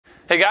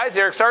Hey guys,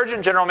 Eric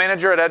Sargent, General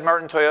Manager at Ed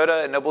Martin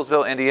Toyota in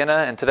Noblesville,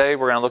 Indiana, and today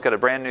we're going to look at a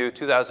brand new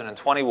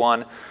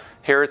 2021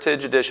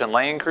 Heritage Edition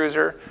Land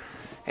Cruiser,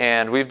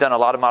 and we've done a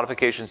lot of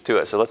modifications to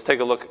it. So let's take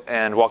a look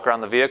and walk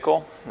around the vehicle.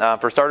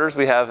 For starters,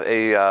 we have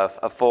a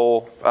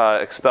full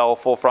Expel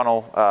full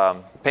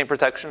frontal paint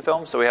protection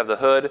film. So we have the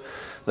hood,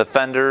 the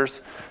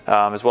fenders,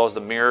 as well as the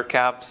mirror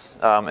caps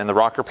and the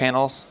rocker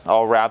panels,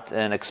 all wrapped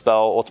in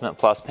Expel Ultimate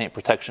Plus paint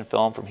protection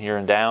film from here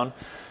and down.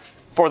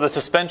 For the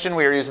suspension,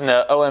 we are using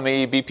the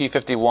OME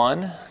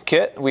BP-51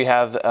 kit. We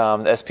have the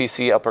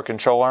SPC upper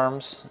control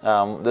arms.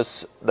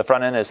 The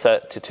front end is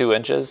set to 2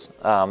 inches.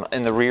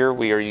 In the rear,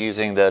 we are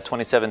using the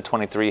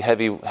 2723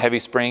 heavy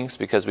springs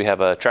because we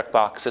have a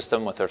Trekboxx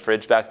system with our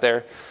fridge back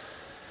there.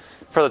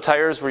 For the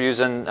tires, we're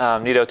using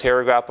Nitto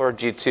Terra Grappler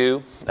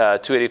G2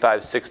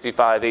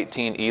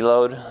 285/65/18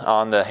 E-load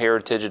on the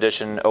Heritage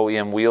Edition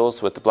OEM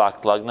wheels with the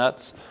black lug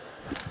nuts.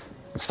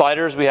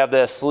 Sliders, we have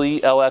the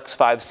Slee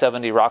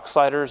LX570 rock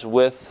sliders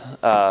with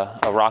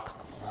rock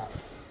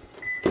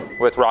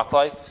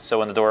lights. So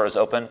when the door is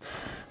open,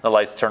 the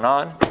lights turn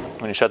on.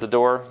 When you shut the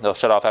door, they'll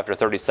shut off after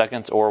 30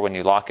 seconds, or when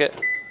you lock it,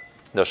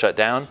 they'll shut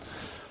down.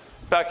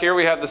 Back here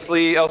we have the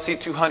Slee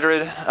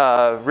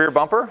LC200 rear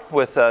bumper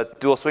with a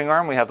dual swing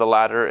arm. We have the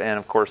ladder and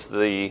of course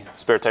the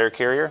spare tire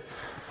carrier.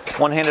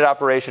 One-handed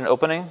operation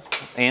opening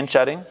and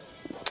shutting.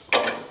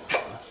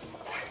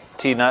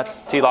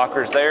 T-nuts,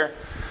 T-lockers there.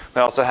 We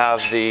also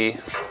have the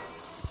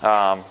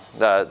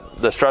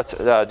struts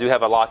do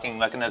have a locking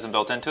mechanism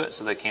built into it,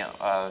 so they can't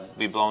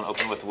be blown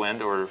open with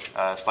wind or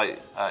slight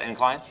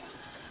incline.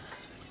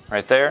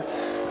 Right there.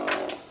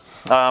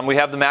 We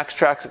have the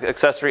Maxtraxx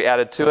accessory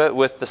added to it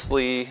with the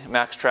Slee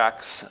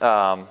Maxtraxx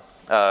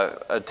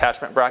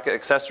attachment bracket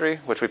accessory,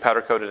 which we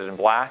powder coated in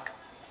black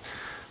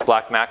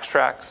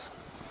Maxtraxx.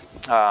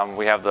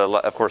 We have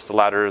of course the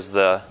ladder is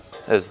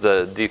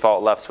the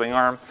default left swing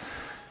arm.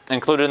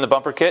 Included in the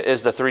bumper kit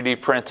is the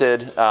 3D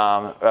printed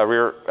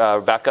rear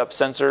backup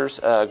sensors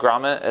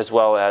grommet, as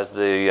well as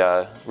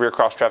the rear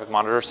cross traffic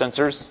monitor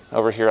sensors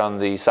over here on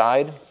the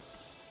side.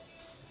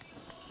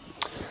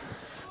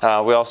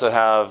 We also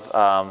have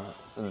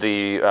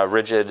the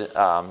rigid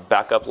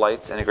backup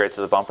lights integrated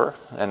to the bumper,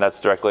 and that's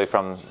directly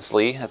from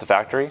Slee at the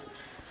factory.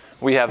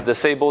 We have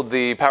disabled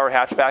the power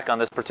hatchback on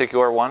this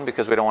particular one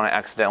because we don't want to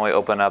accidentally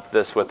open up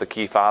this with the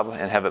key fob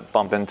and have it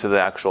bump into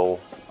the actual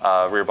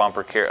rear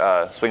bumper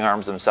swing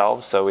arms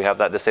themselves, so we have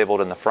that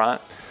disabled in the front.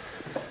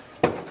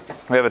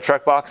 We have a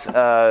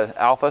Trekboxx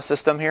Alpha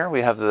system here.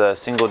 We have the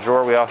single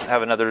drawer. We also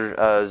have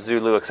another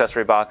Zulu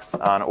accessory box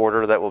on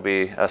order that will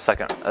be a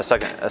second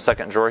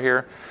drawer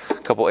here. A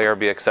couple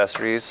ARB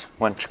accessories,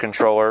 winch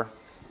controller,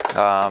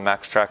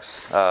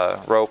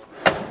 Maxtraxx rope,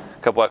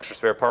 a couple extra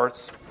spare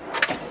parts.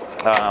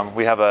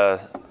 We have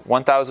a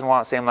 1,000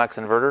 watt Samlax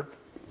inverter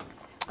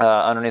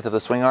underneath of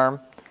the swing arm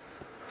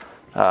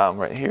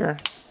right here.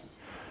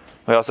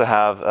 We also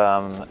have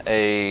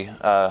a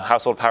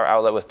household power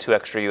outlet with 2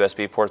 extra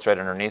USB ports right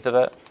underneath of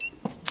it.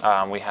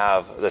 We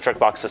have the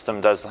Trekboxx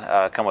system does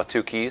come with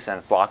 2 keys, and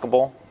it's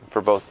lockable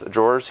for both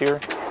drawers here.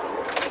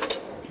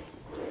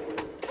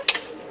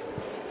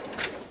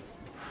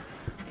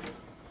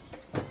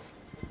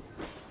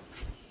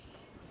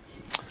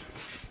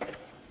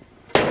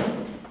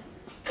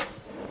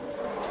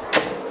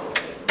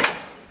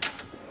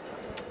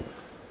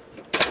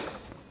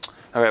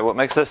 Okay, what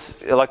makes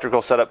this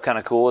electrical setup kind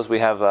of cool is we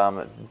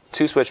have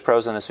 2 switch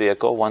pros in this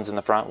vehicle. One's in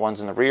the front,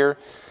 one's in the rear.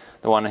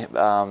 The one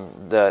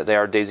they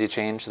are daisy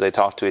chained, so they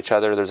talk to each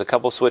other. There's a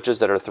couple switches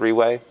that are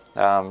 3-way.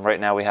 Right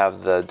now we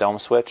have the dome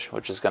switch,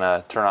 which is going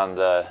to turn on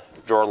the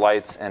drawer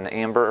lights in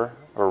amber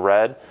or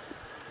red.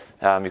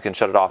 You can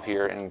shut it off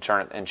here and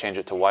turn it and change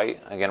it to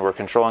white. Again, we're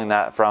controlling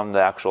that from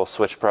the actual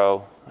switch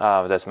pro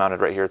that's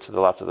mounted right here to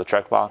the left of the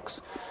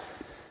Trekboxx.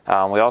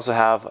 We also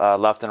have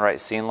left and right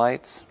scene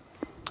lights,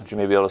 which you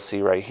may be able to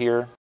see right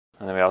here,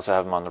 and then we also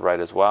have them on the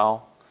right as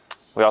well.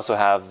 We also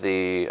have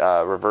the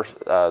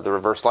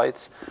reverse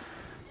lights,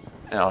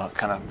 and I'll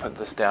kind of put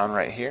this down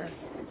right here.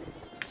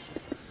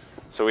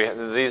 So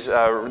these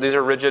are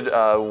rigid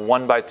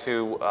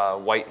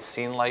 1x2 white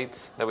scene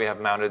lights that we have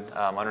mounted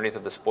underneath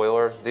of the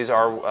spoiler. These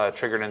are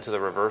triggered into the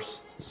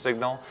reverse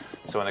signal,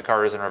 so when the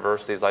car is in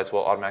reverse, these lights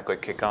will automatically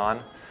kick on.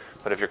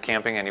 But if you're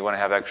camping and you want to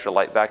have extra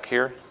light back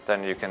here,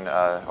 then you can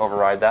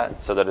override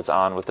that so that it's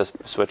on with this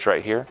switch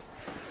right here.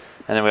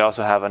 And then we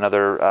also have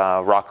another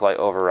rock light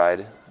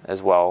override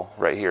as well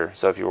right here.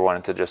 So if you were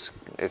wanting to just,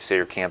 if say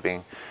you're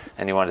camping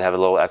and you wanted to have a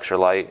little extra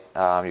light,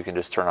 you can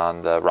just turn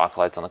on the rock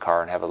lights on the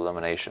car and have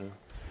illumination.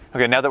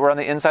 Okay, now that we're on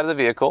the inside of the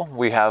vehicle,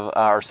 we have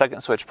our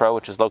second switch pro,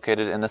 which is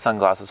located in the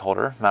sunglasses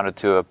holder, mounted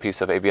to a piece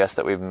of ABS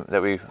that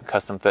we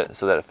custom fit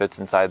so that it fits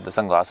inside the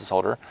sunglasses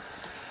holder.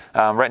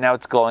 Right now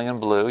it's glowing in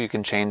blue. You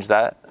can change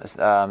that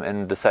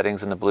in the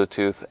settings in the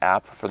Bluetooth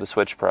app for the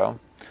Switch Pro.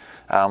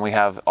 We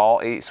have all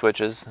 8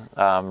 switches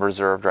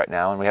reserved right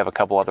now, and we have a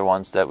couple other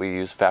ones that we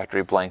use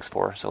factory blanks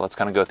for. So let's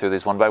kind of go through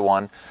these one by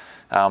one.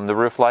 The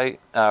roof light,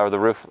 or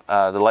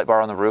the light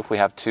bar on the roof, we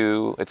have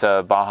 2. It's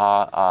a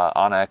Baja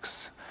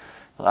OnX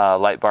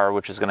light bar,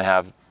 which is going to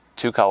have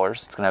two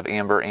colors. It's going to have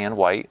amber and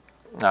white.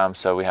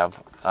 So we have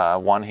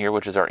one here,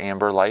 which is our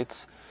amber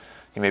lights.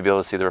 You may be able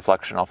to see the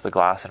reflection off the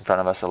glass in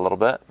front of us a little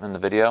bit in the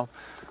video.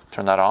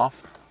 Turn that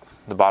off.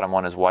 The bottom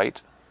one is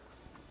white.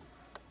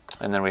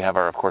 And then we have,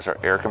 of course, our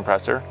air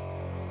compressor,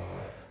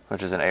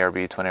 which is an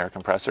ARB twin air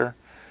compressor.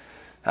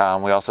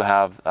 We also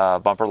have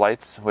bumper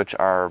lights, which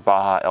are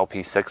Baja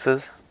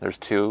LP6s. There's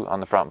two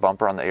on the front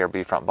bumper, on the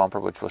ARB front bumper,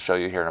 which we'll show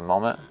you here in a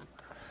moment.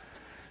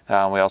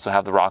 We also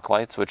have the rock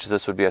lights, which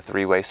this would be a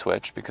three-way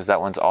switch, because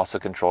that one's also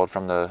controlled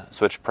from the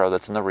switch pro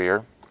that's in the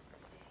rear.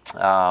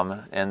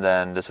 And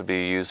then this would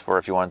be used for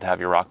if you wanted to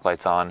have your rock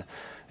lights on,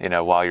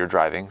 while you're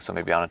driving, so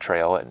maybe on a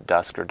trail at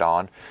dusk or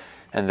dawn.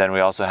 And then we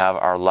also have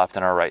our left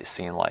and our right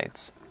scene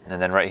lights.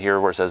 And then right here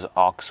where it says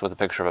aux with a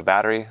picture of a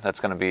battery, that's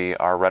going to be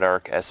our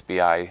Redarc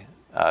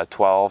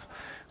SBI12,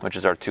 which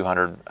is our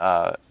 200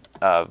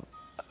 SBI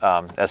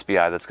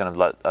that's going to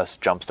let us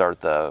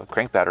jumpstart the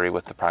crank battery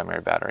with the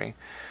primary battery.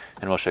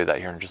 And we'll show you that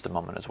here in just a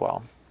moment as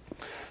well.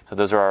 So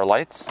those are our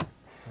lights.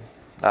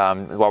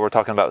 While we're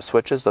talking about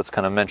switches, let's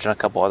kind of mention a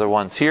couple other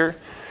ones here.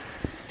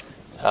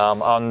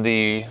 On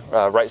the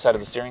right side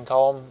of the steering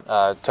column,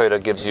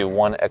 Toyota gives you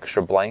one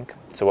extra blank.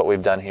 So what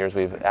we've done here is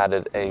we've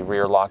added a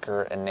rear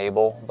locker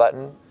enable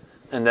button.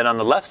 And then on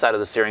the left side of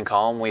the steering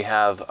column, we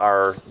have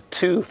our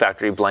two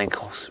factory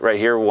blanks right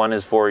here. One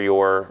is for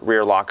your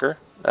rear locker.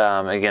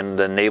 Again,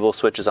 the enable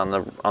switch is on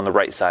the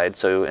right side.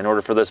 So in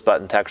order for this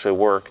button to actually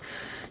work,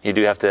 you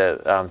do have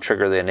to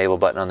trigger the enable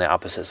button on the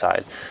opposite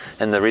side.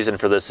 And the reason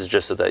for this is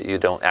just so that you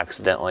don't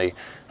accidentally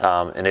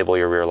enable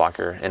your rear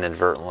locker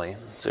inadvertently.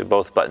 So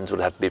both buttons would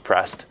have to be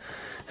pressed.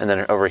 And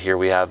then over here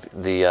we have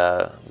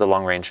the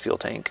long range fuel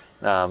tank,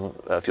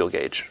 fuel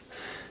gauge.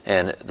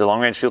 And the long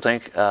range fuel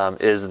tank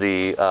is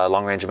the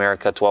Long Range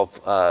America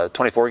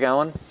 24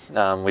 gallon.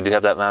 We do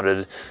have that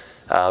mounted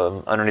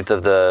underneath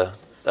of the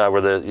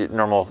where the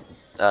normal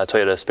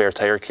Toyota spare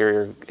tire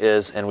carrier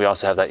is, and we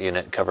also have that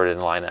unit covered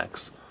in Line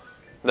X.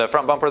 The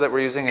front bumper that we're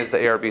using is the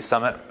ARB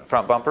Summit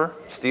front bumper,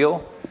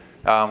 steel.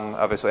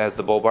 Obviously it has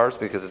the bull bars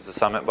because it's a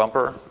Summit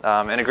bumper.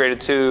 Integrated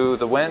to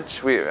the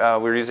winch,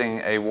 we're using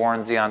a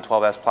Warren Xeon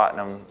 12S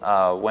Platinum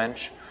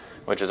winch,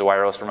 which is a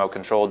wireless remote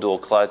control, dual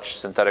clutch,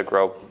 synthetic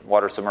rope,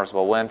 water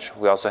submersible winch.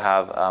 We also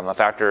have a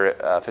factor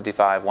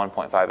 55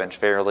 1.5 inch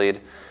fair lead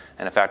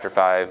and a factor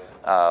 5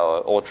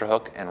 ultra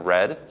hook in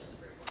red.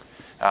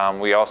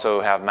 We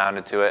also have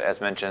mounted to it, as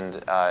mentioned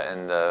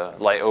in the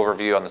light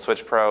overview on the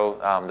Switch Pro,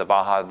 the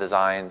Baja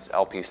Designs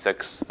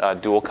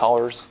LP6 dual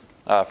colors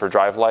for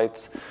drive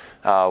lights,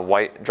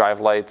 white drive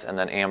lights, and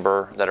then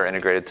amber that are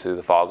integrated to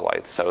the fog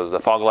lights. So the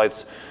fog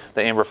lights,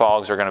 the amber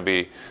fogs are going to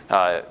be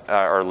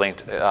are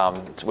linked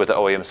with the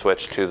OEM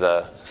switch to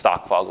the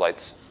stock fog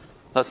lights.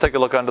 Let's take a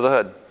look under the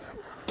hood.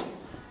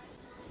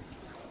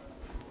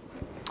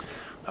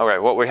 Okay,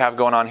 what we have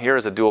going on here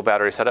is a dual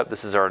battery setup.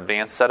 This is our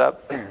advanced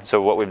setup.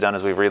 So what we've done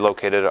is we've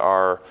relocated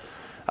our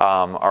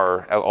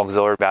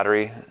auxiliary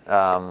battery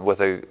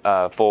with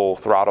a full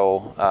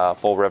throttle,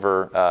 full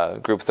river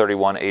Group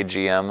 31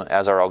 AGM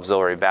as our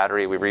auxiliary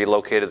battery. We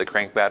relocated the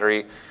crank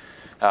battery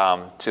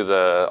to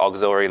the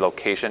auxiliary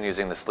location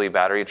using the Slee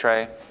battery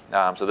tray.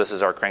 So this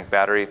is our crank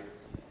battery.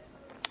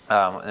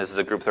 This is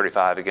a Group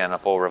 35, again, a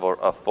full river,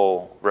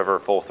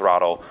 full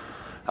throttle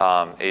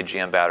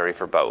AGM battery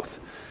for both.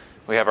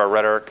 We have our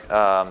Redarc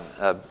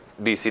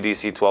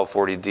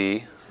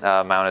BCDC1240D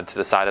mounted to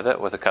the side of it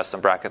with a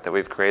custom bracket that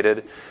we've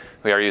created.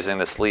 We are using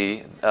the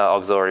Slee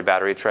auxiliary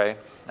battery tray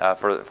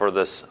for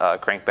this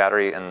crank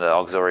battery in the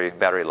auxiliary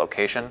battery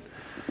location.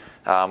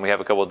 We have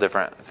a couple of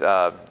different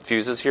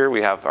fuses here.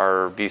 We have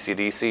our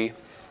BCDC,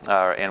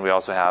 and we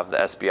also have the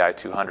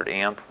SBI200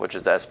 amp, which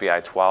is the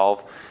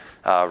SBI12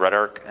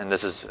 Redarc, and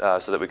this is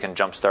so that we can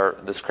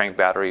jumpstart this crank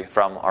battery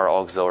from our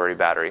auxiliary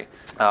battery.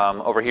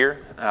 Over here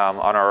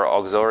on our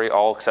auxiliary,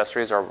 all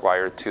accessories are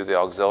wired to the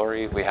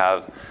auxiliary. We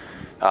have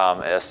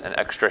an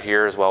extra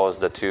here, as well as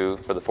the two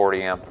for the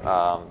 40 amp,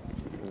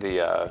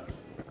 the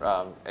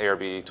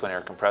ARB twin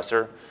air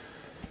compressor,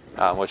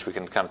 which we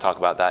can kind of talk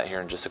about that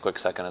here in just a quick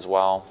second as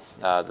well.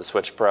 The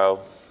Switch Pro,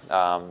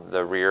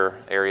 the rear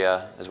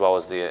area, as well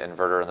as the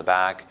inverter in the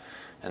back,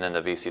 and then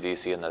the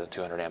BCDC and the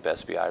 200 amp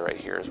SBI right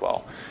here as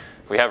well.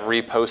 We have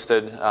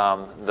reposted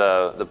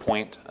the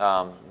point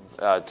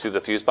to the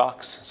fuse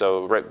box.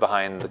 So right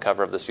behind the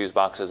cover of this fuse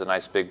box is a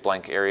nice big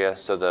blank area.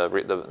 So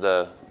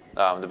the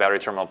battery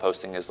terminal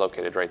posting is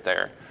located right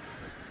there.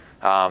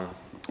 On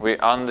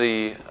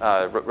the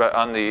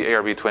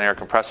ARB twin air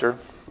compressor,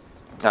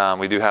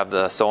 we do have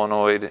the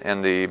solenoid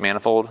and the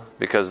manifold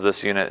because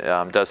this unit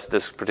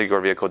this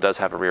particular vehicle does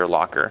have a rear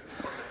locker.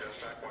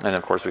 And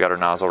of course we got our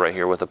nozzle right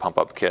here with the pump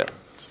up kit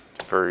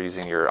for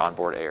using your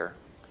onboard air.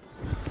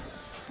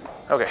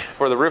 Okay,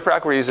 for the roof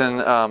rack we're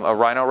using a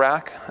Rhino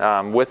Rack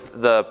with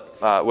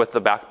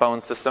the backbone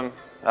system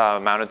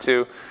mounted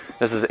to.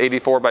 This is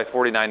 84 by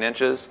 49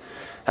 inches.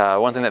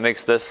 One thing that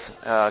makes this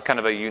kind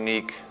of a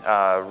unique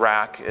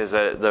rack is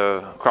that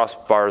the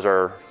crossbars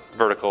are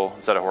vertical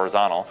instead of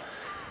horizontal.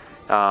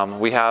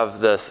 We have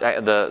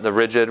the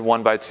rigid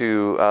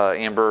 1x2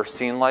 amber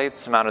scene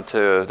lights mounted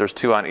to, there's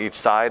 2 on each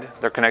side.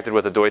 They're connected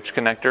with a Deutsch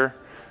connector,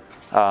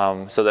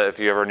 so that if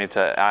you ever need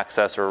to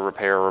access or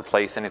repair or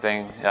replace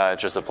anything,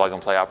 it's just a plug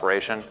and play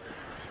operation.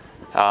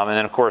 And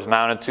then of course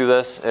mounted to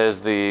this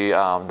is the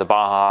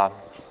Baja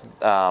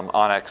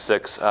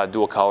OnX6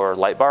 dual color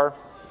light bar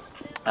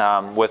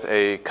with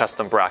a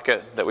custom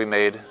bracket that we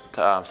made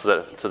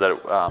so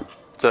that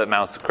it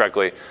mounts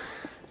correctly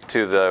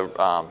to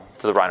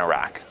the Rhino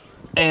Rack.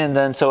 And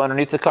then so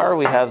underneath the car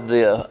we have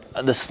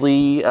the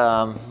Slee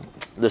Under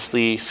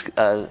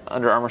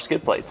Armour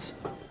skid plates.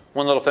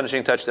 One little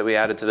finishing touch that we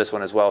added to this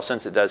one as well,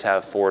 since it does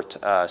have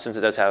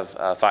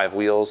 5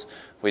 wheels,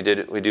 we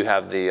do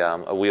have the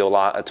a wheel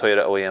lock, a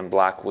Toyota OEM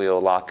black wheel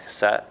lock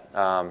set.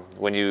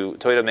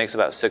 Toyota makes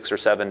about 6 or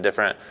 7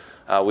 different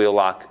wheel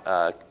lock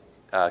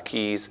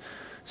keys,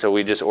 so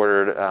we just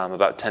ordered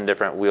about 10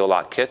 different wheel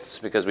lock kits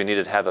because we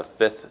needed to have a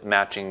 5th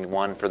matching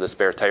one for the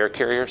spare tire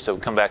carrier. So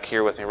come back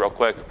here with me real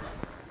quick,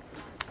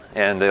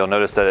 and you'll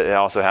notice that it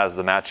also has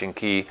the matching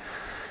key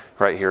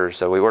right here.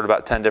 So we ordered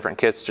about 10 different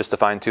kits just to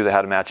find 2 that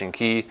had a matching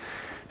key,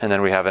 and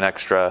then we have an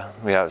extra.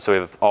 We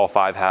have all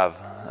 5 have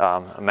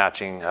a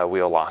matching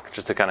wheel lock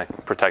just to kind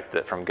of protect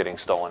it from getting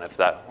stolen if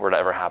that were to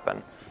ever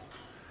happen.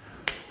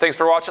 Thanks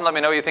for watching. Let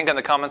me know what you think in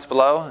the comments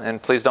below, and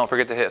please don't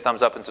forget to hit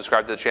thumbs up and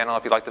subscribe to the channel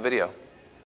if you liked the video.